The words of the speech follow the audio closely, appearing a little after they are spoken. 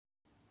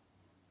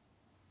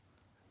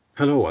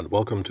Hello and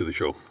welcome to the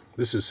show.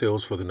 This is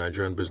Sales for the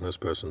Nigerian Business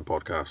Person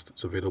podcast.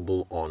 It's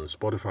available on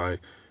Spotify,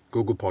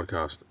 Google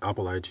Podcast,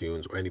 Apple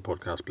iTunes, or any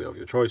podcast player of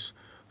your choice.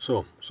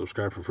 So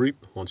subscribe for free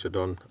once you're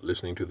done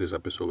listening to this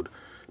episode,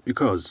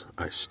 because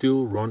I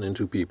still run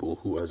into people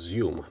who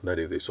assume that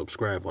if they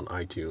subscribe on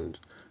iTunes,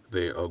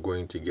 they are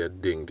going to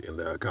get dinged in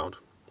their account.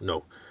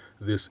 No,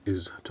 this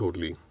is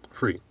totally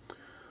free.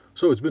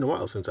 So it's been a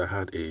while since I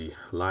had a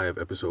live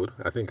episode.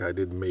 I think I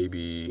did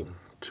maybe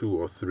two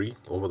or three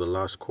over the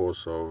last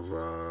course of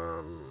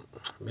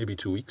maybe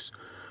 2 weeks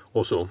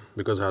or so,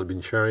 because I had been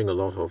sharing a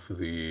lot of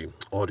the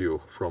audio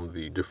from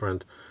the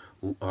different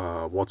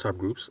WhatsApp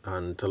groups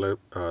and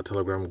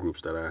Telegram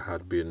groups that I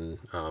had been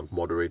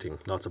moderating.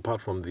 That's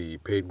apart from the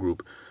paid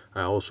group.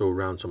 I also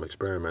ran some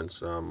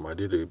experiments. I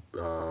did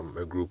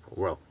a group,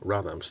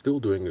 I'm still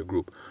doing a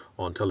group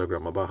on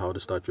Telegram about how to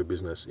start your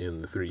business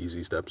in the 3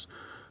 easy steps,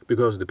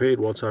 because the paid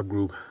WhatsApp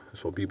group is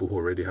for people who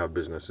already have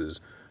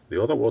businesses.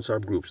 The other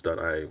WhatsApp groups that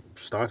I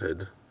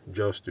started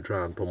just to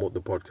try and promote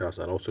the podcast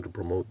and also to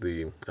promote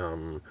the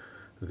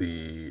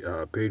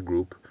paid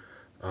group,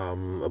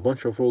 a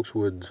bunch of folks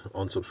would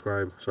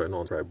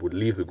would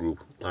leave the group,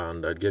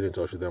 and I'd get in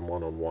touch with them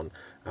one-on-one.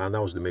 And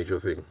that was the major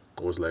thing.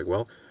 It was like,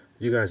 well,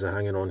 you guys are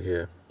hanging on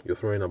here. You're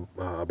throwing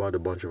about a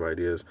bunch of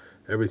ideas.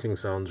 Everything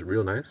sounds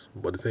real nice,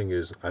 but the thing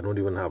is, I don't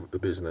even have a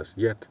business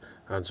yet,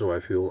 and so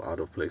I feel out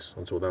of place.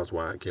 And so that's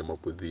why I came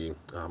up with the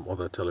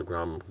other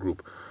Telegram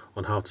group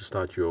on how to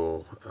start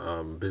your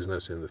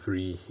business in the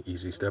 3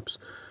 easy steps.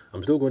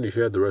 I'm still going to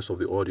share the rest of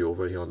the audio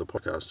over here on the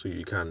podcast, so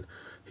you can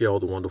hear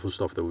all the wonderful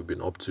stuff that we've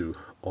been up to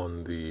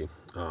on the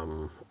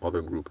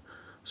other group.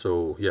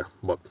 So yeah,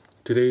 but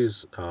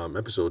today's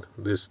episode,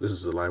 this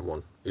is a live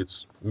one.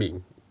 It's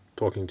me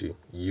talking to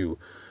you,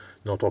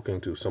 not talking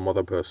to some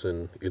other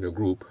person in a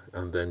group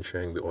and then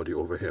sharing the audio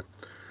over here.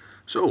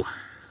 So,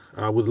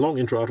 with long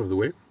intro out of the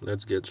way,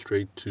 let's get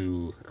straight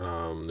to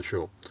the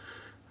show.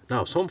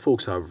 Now, some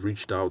folks have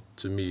reached out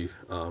to me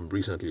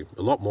recently,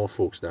 a lot more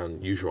folks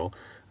than usual,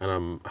 and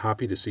I'm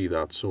happy to see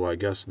that. So I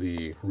guess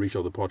the reach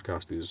of the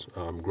podcast is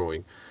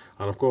growing.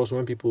 And of course,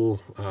 when people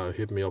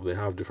hit me up, they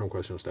have different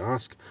questions to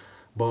ask.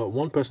 But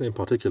one person in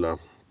particular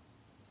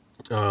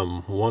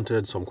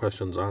wanted some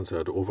questions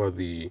answered over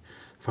the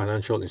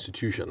financial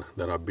institution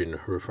that I've been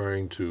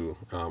referring to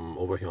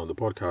over here on the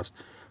podcast,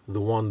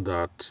 the one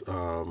that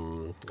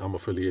I'm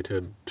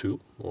affiliated to,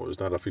 or is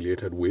that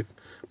affiliated with.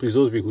 Please,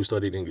 those of you who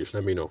studied English,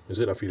 let me know. Is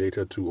it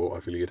affiliated to or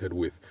affiliated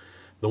with?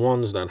 The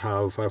ones that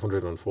have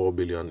 504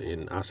 billion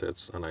in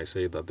assets, and I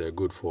say that they're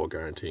good for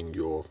guaranteeing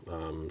your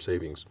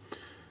savings.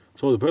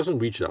 So the person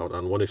reached out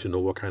and wanted to know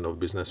what kind of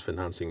business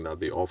financing that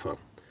they offer.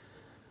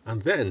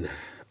 And then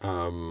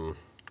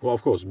well,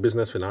 of course,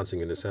 business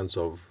financing in the sense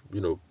of,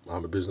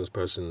 I'm a business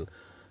person.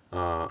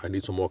 I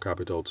need some more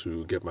capital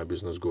to get my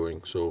business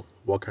going. So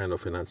what kind of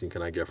financing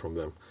can I get from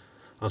them?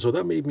 And so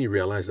that made me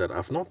realize that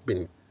I've not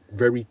been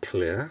very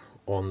clear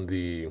on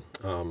the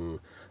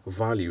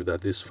value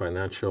that this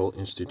financial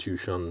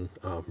institution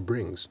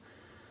brings.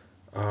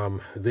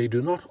 They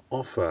do not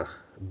offer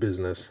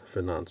business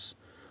finance.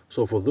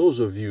 So for those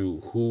of you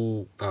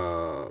who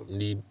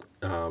need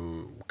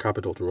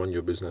capital to run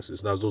your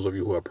businesses, that's those of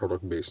you who are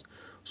product based.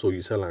 So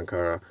you sell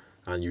Ankara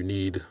and you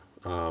need,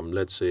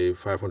 let's say,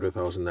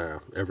 500,000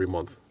 naira every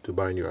month to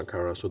buy new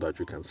Ankara so that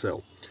you can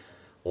sell.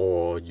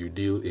 Or you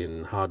deal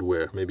in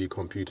hardware, maybe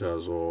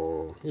computers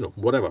or,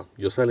 whatever.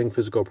 You're selling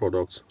physical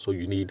products, so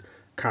you need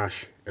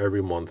cash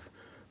every month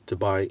to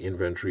buy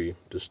inventory,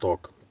 to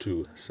stock,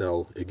 to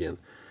sell again.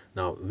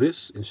 Now,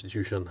 this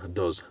institution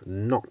does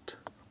not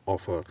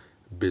offer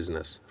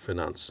business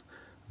finance.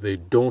 They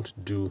don't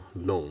do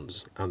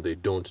loans and they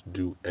don't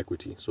do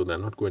equity. So they're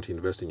not going to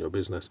invest in your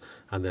business,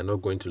 and they're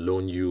not going to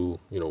loan you,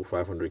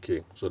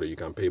 500k so that you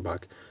can pay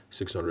back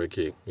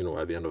 600k,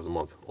 at the end of the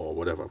month or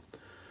whatever.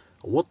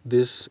 What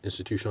this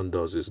institution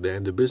does is they're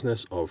in the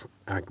business of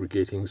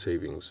aggregating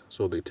savings.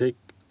 So they take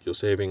your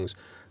savings,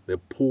 they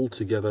pull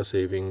together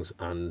savings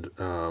and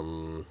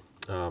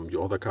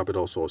your other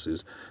capital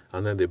sources,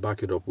 and then they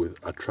back it up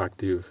with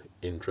attractive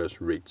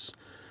interest rates.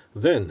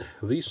 Then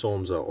these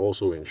sums are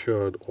also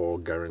insured or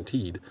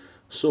guaranteed,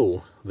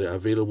 so they're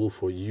available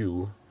for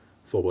you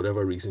for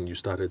whatever reason you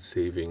started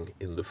saving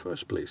in the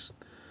first place.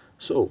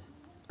 So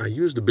I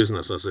use the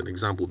business as an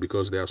example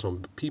because there are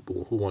some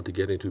people who want to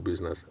get into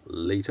business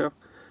later,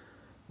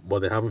 but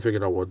they haven't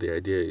figured out what the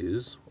idea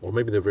is, or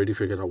maybe they've already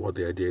figured out what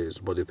the idea is,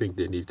 but they think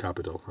they need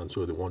capital, and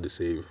so they want to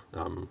save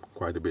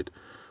quite a bit.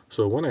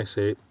 So when I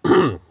say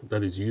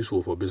that it's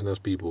useful for business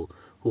people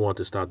who want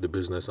to start the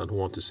business and who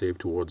want to save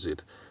towards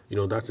it,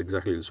 that's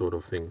exactly the sort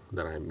of thing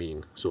that I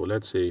mean. So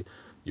let's say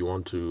you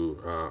want to,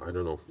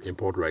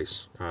 import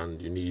rice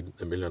and you need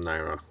 1 million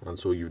naira, and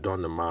so you've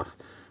done the math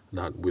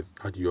that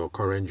at your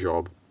current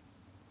job,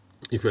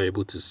 if you're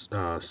able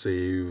to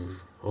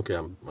save, okay,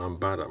 I'm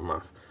bad at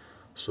math,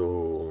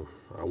 so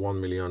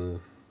 1 million,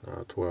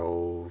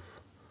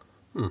 12,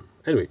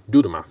 anyway,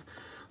 do the math.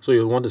 So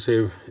you want to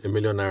save ₦1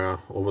 million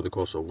over the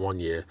course of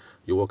 1 year.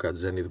 You work at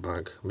Zenith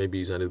Bank.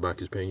 Maybe Zenith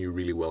Bank is paying you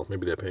really well.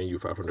 Maybe they're paying you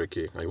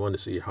 500K. And you want to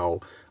see how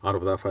out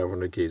of that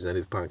 500K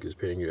Zenith Bank is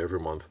paying you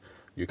every month,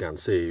 you can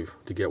save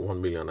to get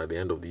 1 million at the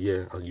end of the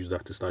year and use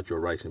that to start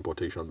your rice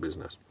importation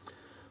business.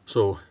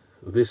 So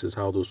this is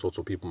how those sorts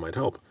of people might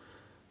help.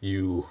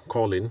 You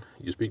call in,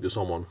 you speak to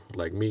someone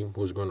like me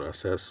who's going to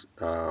assess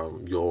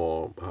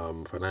your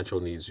financial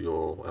needs,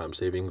 your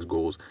savings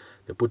goals.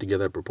 They put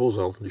together a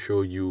proposal to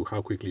show you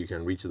how quickly you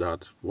can reach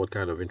that, what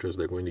kind of interest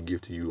they're going to give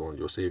to you on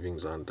your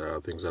savings and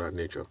things of that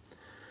nature.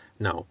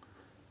 Now,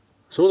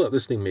 so that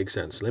this thing makes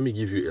sense, let me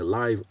give you a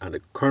live and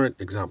a current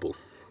example.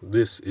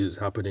 This is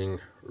happening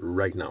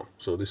right now,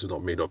 so this is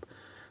not made up.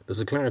 There's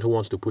a client who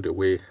wants to put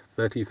away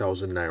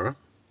 30,000 naira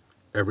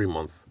every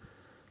month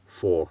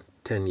for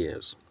 10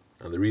 years.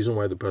 And the reason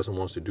why the person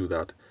wants to do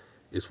that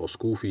is for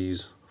school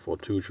fees for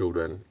 2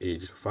 children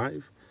aged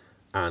 5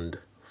 and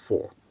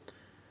 4.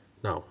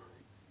 Now,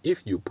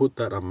 if this woman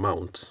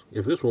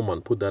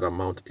put that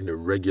amount in a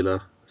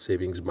regular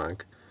savings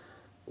bank,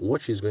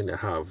 what she's going to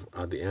have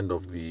at the end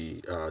of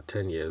the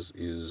 10 years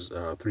is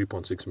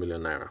 3.6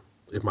 million naira,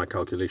 if my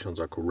calculations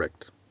are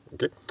correct.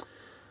 Okay?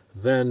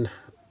 Then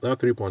that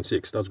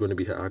 3.6, that's going to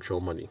be her actual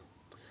money.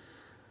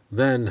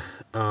 Then,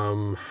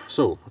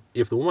 so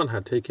if the woman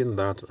had taken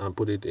that and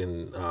put it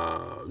in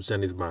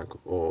Zenith Bank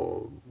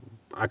or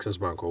Access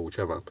Bank or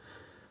whichever,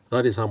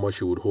 that is how much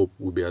she would hope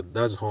would be.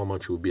 That's how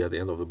much she would be at the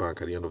end of the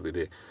bank at the end of the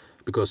day.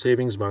 Because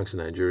savings banks in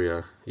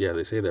Nigeria, yeah,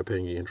 they say they're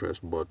paying you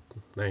interest, but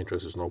that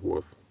interest is not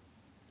worth.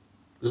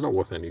 It's not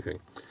worth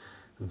anything.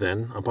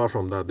 Then, apart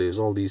from that, there's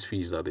all these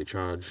fees that they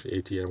charge: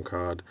 ATM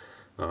card,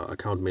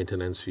 account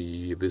maintenance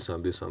fee, this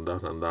and this and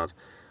that and that.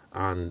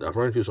 And I've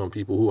run into some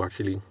people who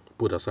actually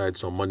put aside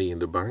some money in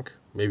the bank.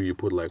 Maybe you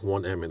put like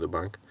 1M in the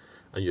bank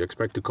and you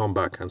expect to come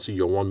back and see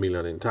your 1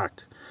 million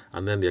intact.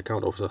 And then the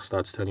account officer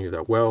starts telling you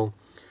that, well,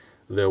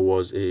 there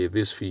was a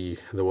this fee,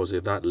 there was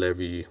a that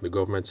levy, the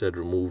government said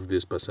remove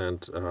this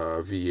percent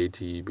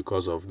VAT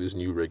because of this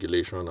new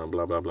regulation and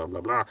blah, blah, blah,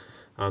 blah, blah.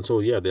 And so,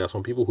 yeah, there are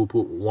some people who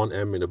put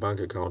 1M in a bank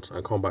account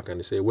and come back and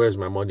they say, where's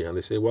my money? And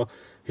they say, well,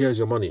 here's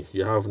your money.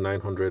 You have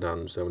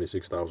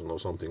 976,000 or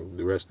something.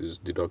 The rest is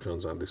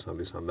deductions and this and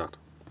this and that.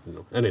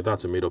 Anyway,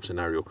 that's a made-up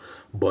scenario.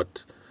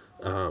 But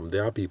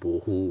there are people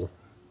who,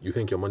 you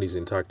think your money is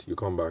intact, you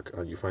come back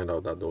and you find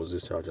out that there was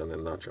this charge and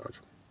then that charge.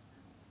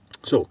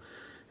 So,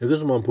 if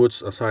this woman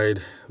puts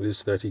aside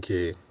this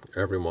 30K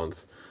every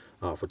month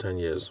for 10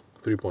 years,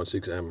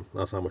 3.6M,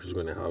 that's how much she's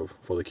going to have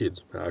for the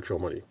kids, her actual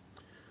money.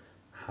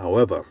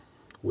 However,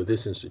 with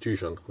this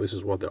institution, this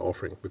is what they're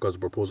offering because the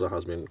proposal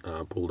has been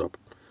pulled up.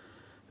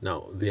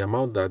 Now, the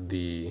amount that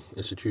the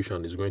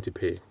institution is going to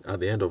pay at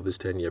the end of this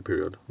 10-year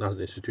period, that's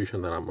the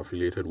institution that I'm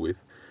affiliated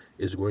with,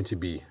 is going to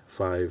be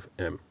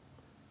 5M.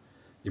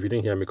 If you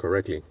didn't hear me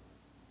correctly,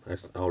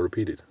 I'll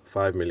repeat it,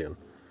 5 million.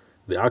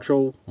 The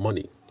actual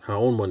money, her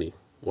own money,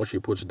 what she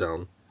puts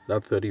down,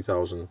 that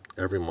 30,000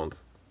 every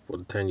month for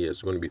the 10 years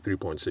is going to be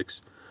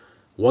 3.6.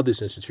 What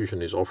this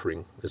institution is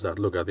offering is that,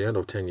 look, at the end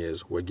of 10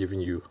 years, we're giving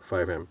you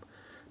 5M.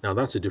 Now,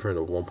 that's a difference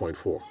of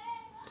 1.4.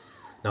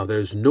 Now,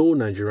 there's no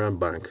Nigerian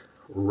bank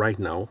right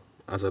now,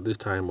 as at this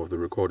time of the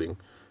recording,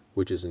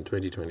 which is in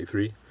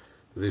 2023.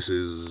 This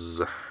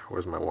is,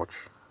 where's my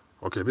watch?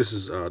 Okay, this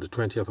is the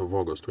 20th of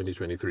August,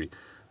 2023.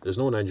 There's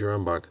no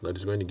Nigerian bank that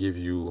is going to give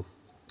you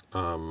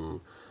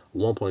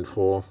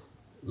 1.4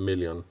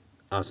 million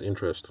as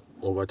interest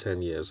over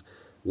 10 years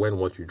when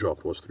what you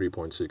dropped was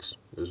 3.6.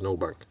 There's no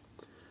bank.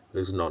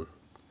 There's none.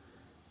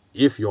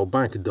 If your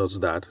bank does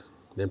that,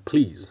 then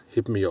please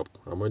hit me up.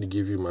 I'm going to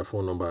give you my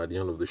phone number at the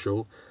end of the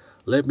show.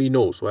 Let me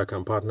know so I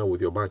can partner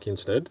with your bank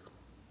instead.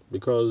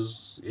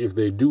 Because if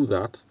they do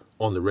that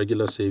on the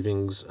regular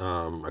savings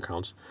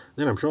accounts,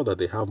 then I'm sure that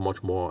they have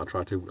much more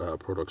attractive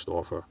products to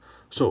offer.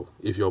 So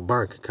if your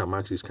bank can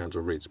match these kinds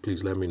of rates,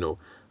 please let me know.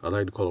 I'd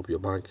like to call up your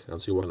bank and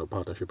see what kind of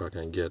partnership I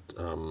can get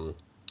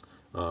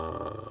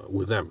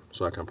with them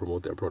so I can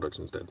promote their products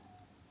instead.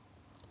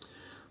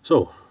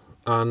 So,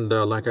 and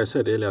like I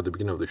said earlier at the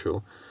beginning of the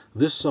show,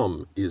 this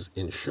sum is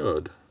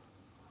insured.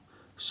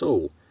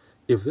 So,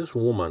 if this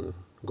woman,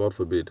 God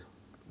forbid,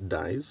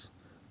 dies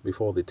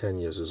before the 10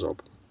 years is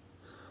up,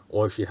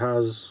 or if she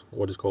has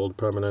what is called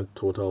permanent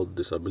total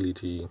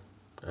disability,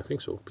 I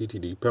think so,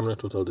 PTD, permanent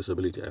total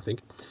disability, I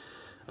think,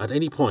 at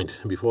any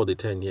point before the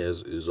 10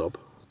 years is up,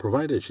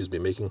 provided she's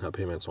been making her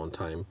payments on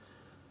time,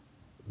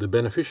 the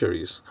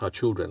beneficiaries, her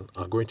children,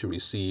 are going to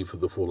receive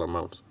the full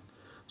amount.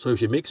 So if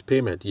she makes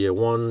payment year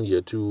 1,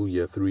 year 2,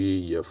 year 3,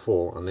 year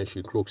 4, and then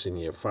she croaks in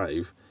year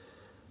 5,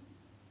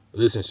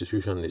 this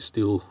institution is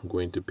still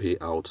going to pay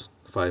out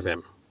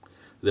 5M.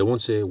 They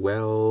won't say,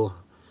 well,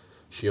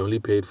 she only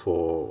paid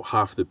for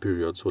half the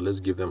period, so let's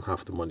give them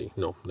half the money.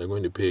 No, they're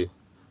going to pay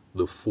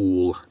the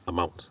full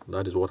amount.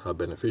 That is what her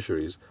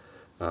beneficiaries,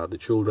 the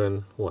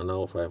children who are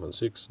now 5 and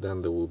 6,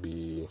 then there will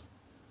be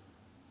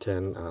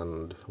 10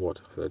 and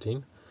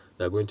 13.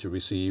 They're going to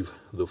receive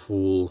the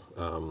full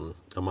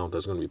amount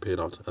that's going to be paid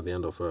out at the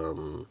end of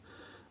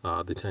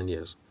the 10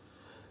 years.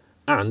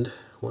 And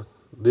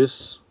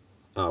this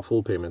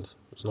full payment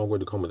is not going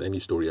to come with any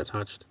story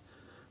attached.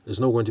 There's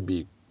not going to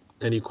be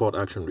any court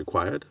action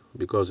required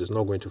because it's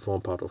not going to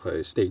form part of her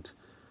estate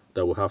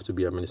that will have to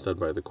be administered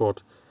by the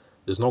court.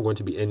 There's not going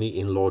to be any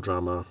in-law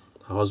drama.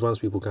 Her husband's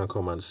people can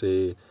come and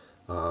say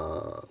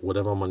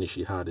whatever money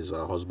she had is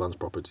her husband's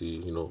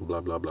property,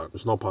 blah, blah, blah.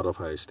 It's not part of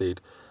her estate.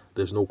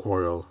 There's no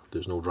quarrel.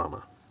 There's no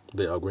drama.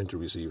 They are going to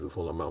receive the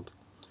full amount.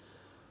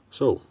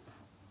 So,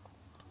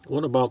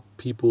 what about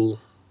people?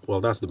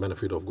 Well, that's the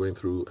benefit of going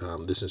through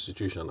this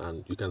institution,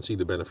 and you can see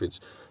the benefits.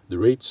 The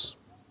rates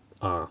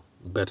are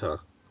better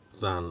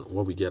than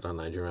what we get at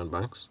Nigerian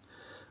banks.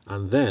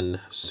 And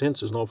then,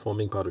 since it's not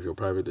forming part of your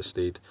private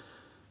estate,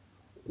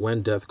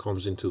 when death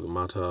comes into the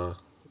matter,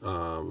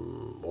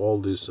 all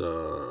these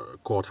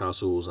court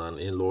hassles and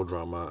in-law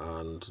drama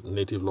and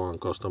native law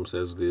and custom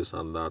says this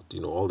and that,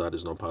 all that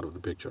is not part of the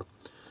picture.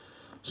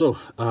 So,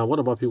 what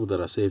about people that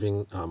are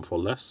saving for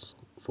less?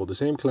 For the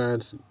same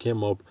client,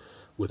 came up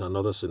with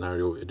another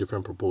scenario, a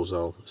different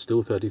proposal,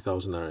 still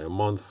 30,000 naira a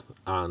month,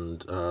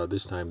 and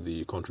this time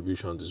the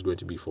contribution is going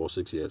to be for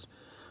 6 years.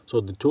 So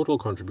the total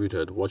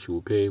contributed, what you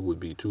will pay would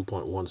be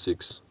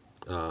 2.16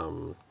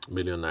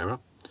 million naira.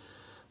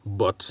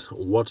 But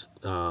what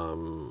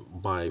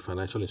my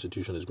financial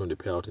institution is going to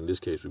pay out in this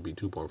case would be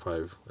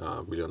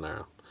 2.5 million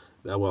naira.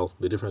 Well,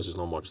 the difference is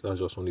not much. That's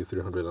just only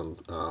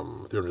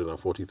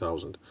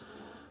 340,000.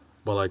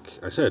 But like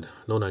I said,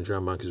 no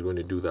Nigerian bank is going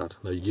to do that.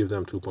 Now you give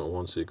them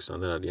 2.16,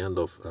 and then at the end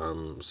of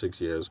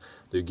 6 years,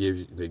 they give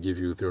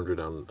you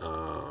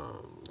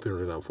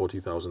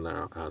 340,000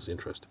 naira as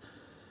interest.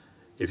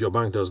 If your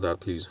bank does that,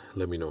 please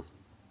let me know.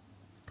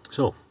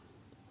 So,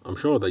 I'm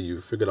sure that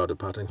you've figured out a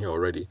pattern here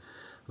already,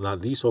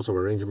 that these sorts of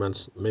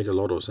arrangements make a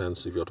lot of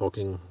sense if you're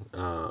talking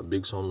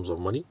big sums of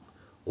money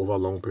over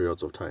long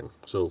periods of time.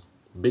 So,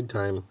 big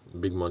time,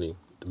 big money,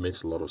 it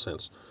makes a lot of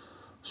sense.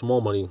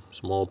 Small money,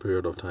 small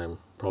period of time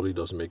probably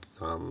doesn't make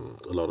a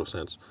lot of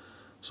sense.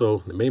 So,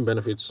 the main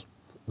benefits,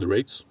 the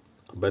rates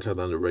are better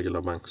than the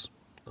regular banks.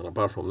 And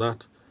apart from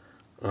that,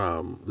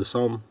 the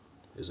sum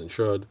is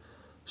insured.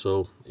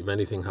 So if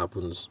anything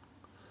happens,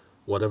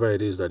 whatever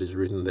it is that is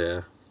written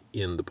there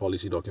in the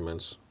policy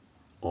documents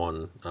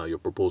on your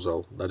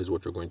proposal, that is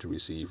what you're going to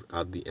receive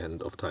at the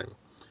end of time.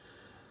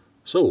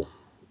 So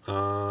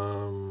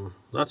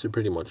that's it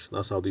pretty much.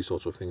 That's how these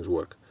sorts of things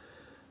work.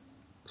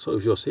 So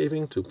if you're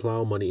saving to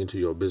plow money into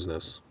your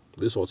business,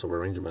 this sorts of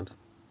arrangement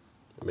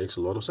makes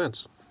a lot of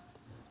sense.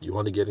 You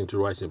want to get into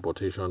rice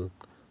importation,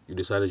 you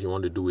decided you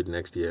want to do it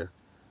next year,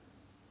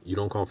 you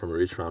don't come from a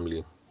rich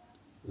family,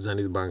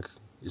 Zenith Bank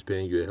is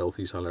paying you a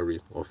healthy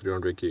salary of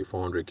 300k,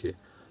 400k.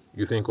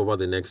 You think over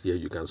the next year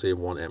you can save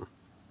 1M.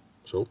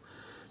 So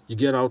you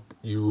get out,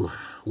 you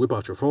whip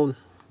out your phone,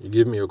 you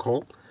give me a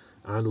call,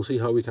 and we'll see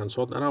how we can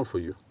sort that out for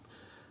you.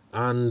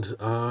 And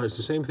it's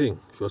the same thing.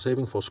 If you're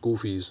saving for school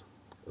fees,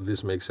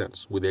 this makes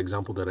sense with the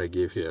example that I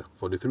gave here.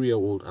 For the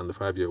 3-year-old and the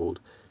 5-year-old,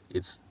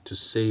 it's to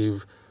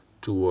save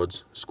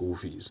towards school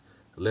fees.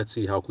 Let's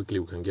see how quickly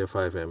we can get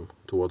 5M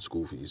towards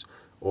school fees.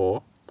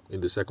 Or in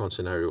the second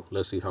scenario,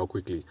 let's see how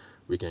quickly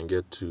we can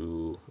get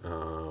to,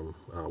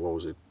 what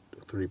was it,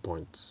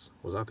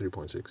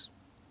 3.6?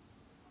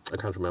 I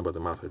can't remember the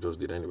math, I just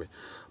did anyway.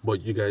 But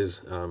you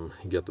guys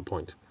get the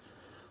point.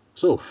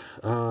 So,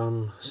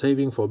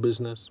 saving for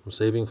business,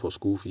 saving for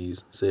school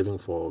fees, saving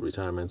for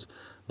retirements,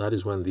 that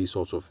is when these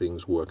sorts of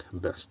things work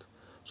best.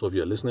 So if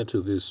you're listening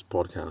to this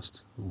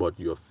podcast, but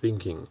you're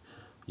thinking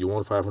you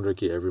want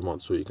 500k every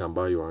month so you can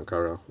buy your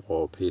Ankara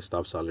or pay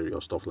staff salary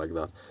or stuff like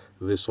that,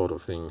 this sort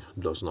of thing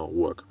does not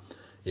work.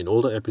 In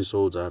older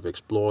episodes, I have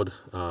explored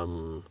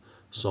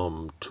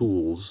some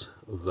tools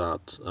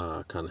that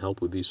can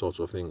help with these sorts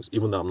of things.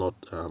 Even though I'm not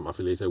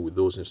affiliated with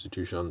those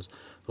institutions,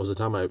 there was a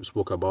time I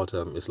spoke about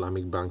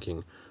Islamic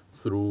banking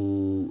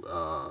through,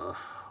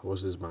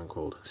 what's this bank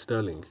called?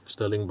 Sterling.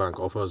 Sterling Bank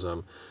offers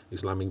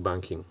Islamic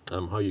banking.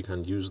 How you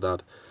can use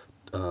that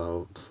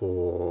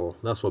for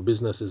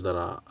businesses that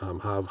are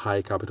have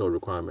high capital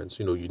requirements.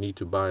 You need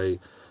to buy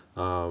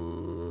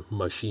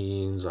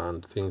machines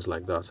and things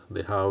like that.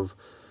 They have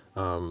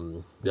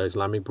there are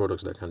Islamic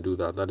products that can do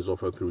that. That is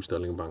offered through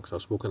Sterling Banks.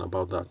 I've spoken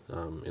about that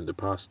in the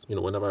past.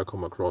 Whenever I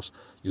come across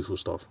useful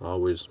stuff, I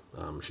always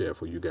share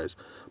for you guys.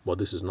 But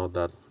this is not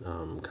that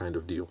kind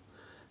of deal.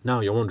 Now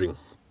you're wondering,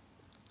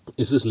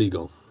 is this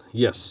legal?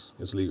 Yes,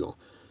 it's legal.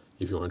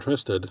 If you're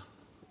interested,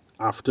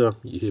 after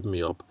you hit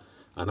me up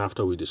and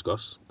after we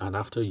discuss and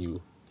after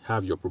you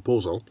have your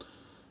proposal,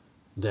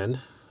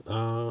 then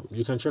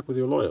you can check with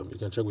your lawyer. You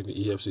can check with the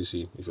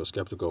EFCC if you're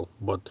skeptical.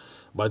 But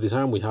by the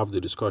time we have the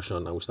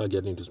discussion and we start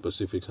getting into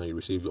specifics and you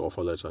receive your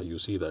offer letter, you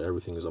see that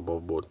everything is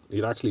above board.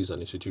 It actually is an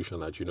institution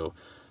that,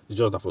 it's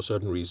just that for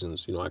certain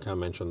reasons, I can't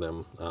mention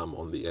them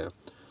on the air.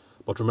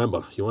 But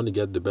remember, you want to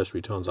get the best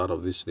returns out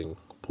of this thing,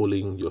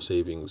 pulling your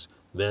savings.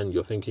 Then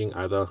you're thinking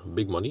either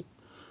big money,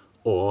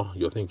 or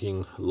you're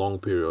thinking long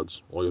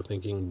periods, or you're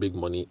thinking big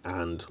money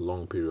and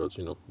long periods,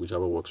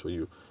 whichever works for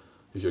you.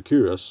 If you're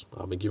curious,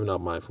 I've been giving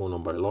out my phone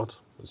number a lot.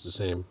 It's the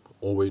same,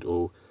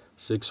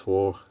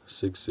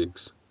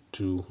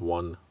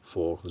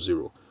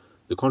 080-6466-2140.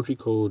 The country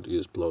code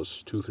is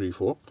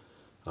 +234.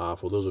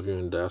 For those of you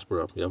in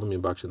diaspora, you haven't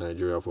been back to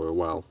Nigeria for a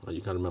while and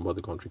you can't remember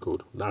the country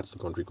code. That's the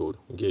country code,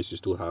 in case you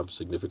still have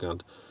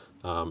significant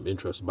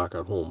interest back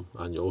at home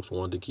and you also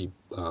want to keep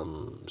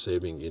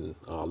saving in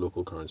our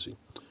local currency.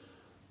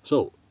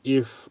 So,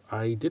 if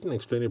I didn't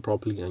explain it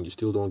properly and you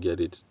still don't get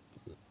it,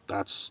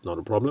 that's not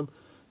a problem.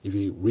 If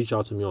you reach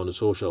out to me on the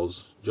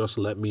socials, just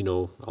let me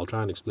know. I'll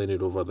try and explain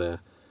it over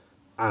there.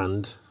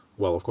 And,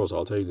 well, of course,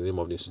 I'll tell you the name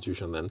of the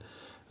institution then.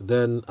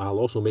 Then I'll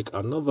also make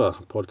another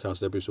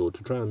podcast episode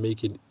to try and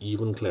make it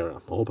even clearer.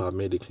 I hope I've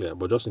made it clear.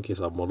 But just in case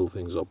I've muddled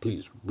things up,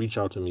 please reach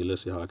out to me.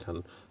 Let's see how I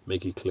can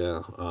make it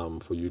clear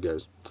for you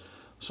guys.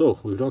 So,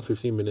 we've done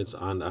 15 minutes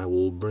and I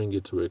will bring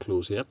it to a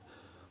close here.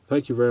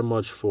 Thank you very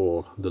much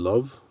for the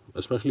love,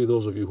 especially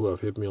those of you who have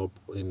hit me up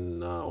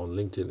on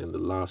LinkedIn in the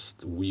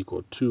last week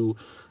or two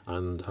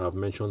and have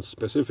mentioned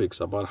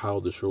specifics about how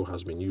the show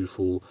has been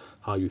useful,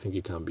 how you think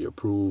it can be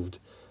improved.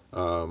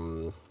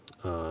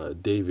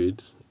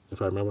 David,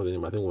 if I remember the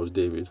name, I think it was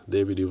David.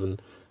 David even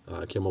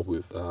came up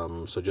with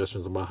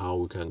suggestions about how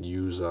we can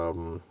use,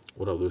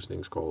 what are those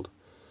things called?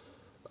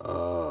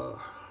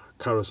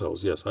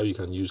 Carousels, yes, how you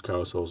can use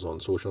carousels on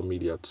social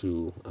media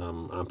to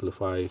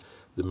amplify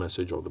the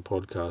message of the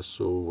podcast.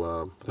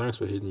 So thanks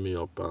for hitting me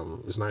up.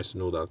 It's nice to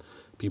know that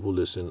people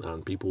listen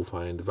and people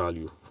find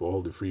value for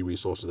all the free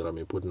resources that I've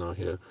been putting out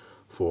here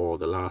for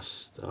the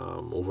last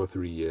over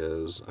 3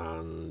 years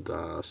and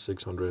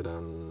 600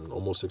 and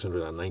almost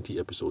 690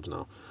 episodes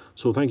now.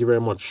 So thank you very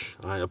much.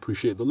 I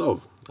appreciate the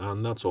love,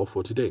 and that's all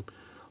for today.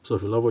 So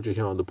if you love what you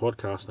hear on the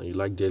podcast and you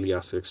like daily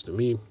access to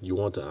me, you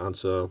want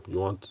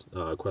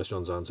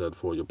questions answered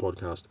for your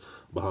podcast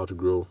about how to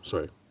grow,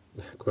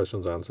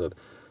 questions answered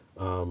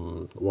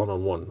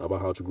one-on-one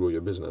about how to grow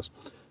your business,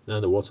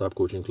 then the WhatsApp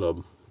coaching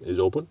club is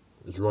open.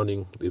 It's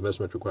running. The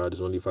investment required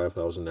is only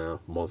 5,000 naira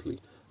monthly.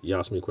 You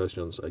ask me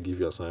questions, I give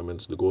you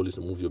assignments. The goal is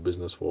to move your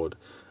business forward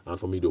and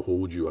for me to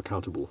hold you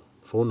accountable.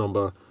 Phone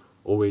number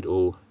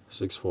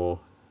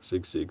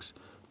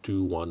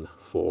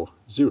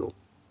 080-6466-2140.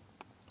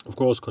 Of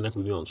course, connect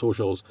with me on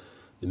socials.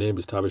 The name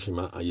is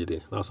Tabishima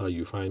Ayede. That's how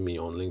you find me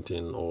on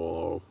LinkedIn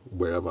or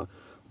wherever.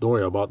 Don't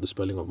worry about the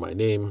spelling of my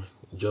name.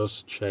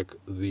 Just check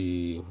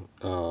the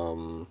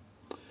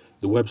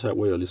website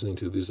where you're listening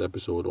to this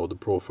episode or the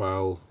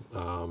profile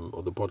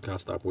or the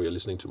podcast app where you're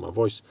listening to my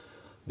voice.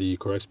 The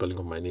correct spelling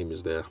of my name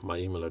is there. My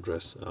email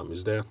address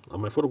is there.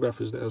 And my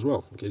photograph is there as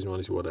well, in case you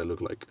want to see what I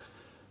look like.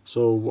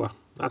 So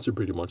that's it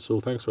pretty much. So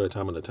thanks for your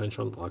time and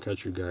attention. I'll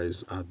catch you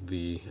guys at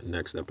the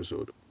next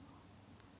episode.